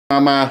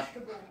Mama,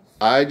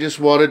 I just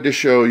wanted to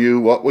show you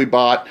what we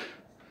bought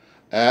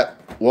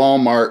at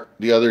Walmart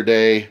the other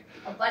day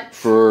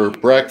for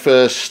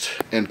breakfast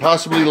and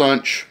possibly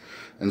lunch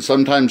and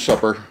sometimes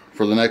supper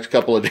for the next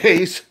couple of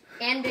days.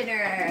 And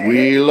dinner.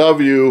 We love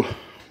you.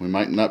 We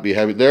might not be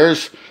having...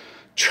 There's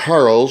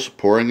Charles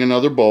pouring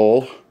another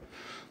bowl.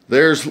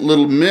 There's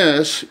little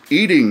Miss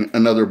eating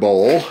another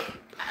bowl.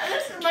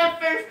 This is my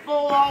first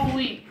bowl all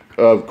week.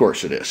 Of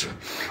course it is.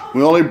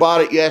 We only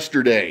bought it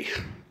yesterday.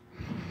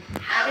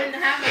 I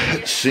didn't have it.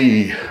 Let's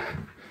see.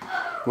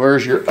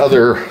 Where's your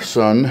other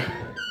son?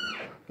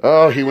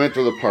 Oh, he went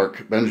to the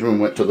park. Benjamin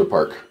went to the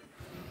park.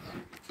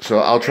 So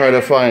I'll try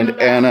to find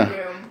Anna.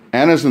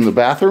 Anna's in the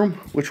bathroom?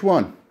 Which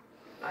one?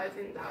 I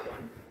think that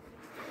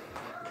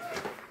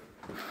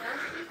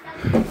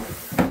one.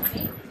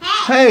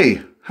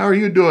 Hey, how are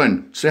you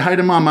doing? Say hi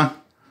to Mama.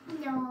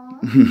 No.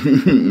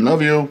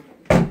 Love you.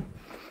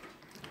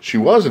 She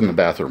was in the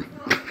bathroom.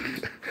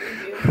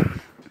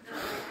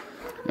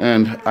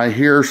 And I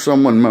hear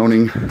someone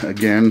moaning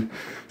again.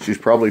 She's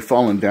probably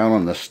fallen down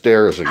on the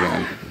stairs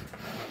again.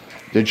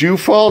 Did you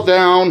fall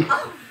down?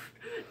 Oh,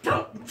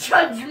 don't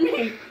judge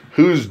me.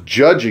 Who's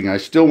judging? I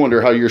still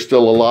wonder how you're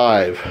still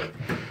alive.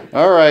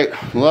 All right,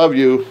 love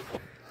you.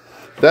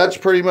 That's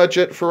pretty much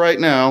it for right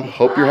now.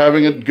 Hope you're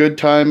having a good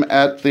time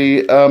at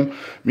the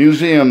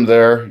museum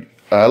there.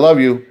 I love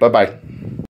you. Bye-bye.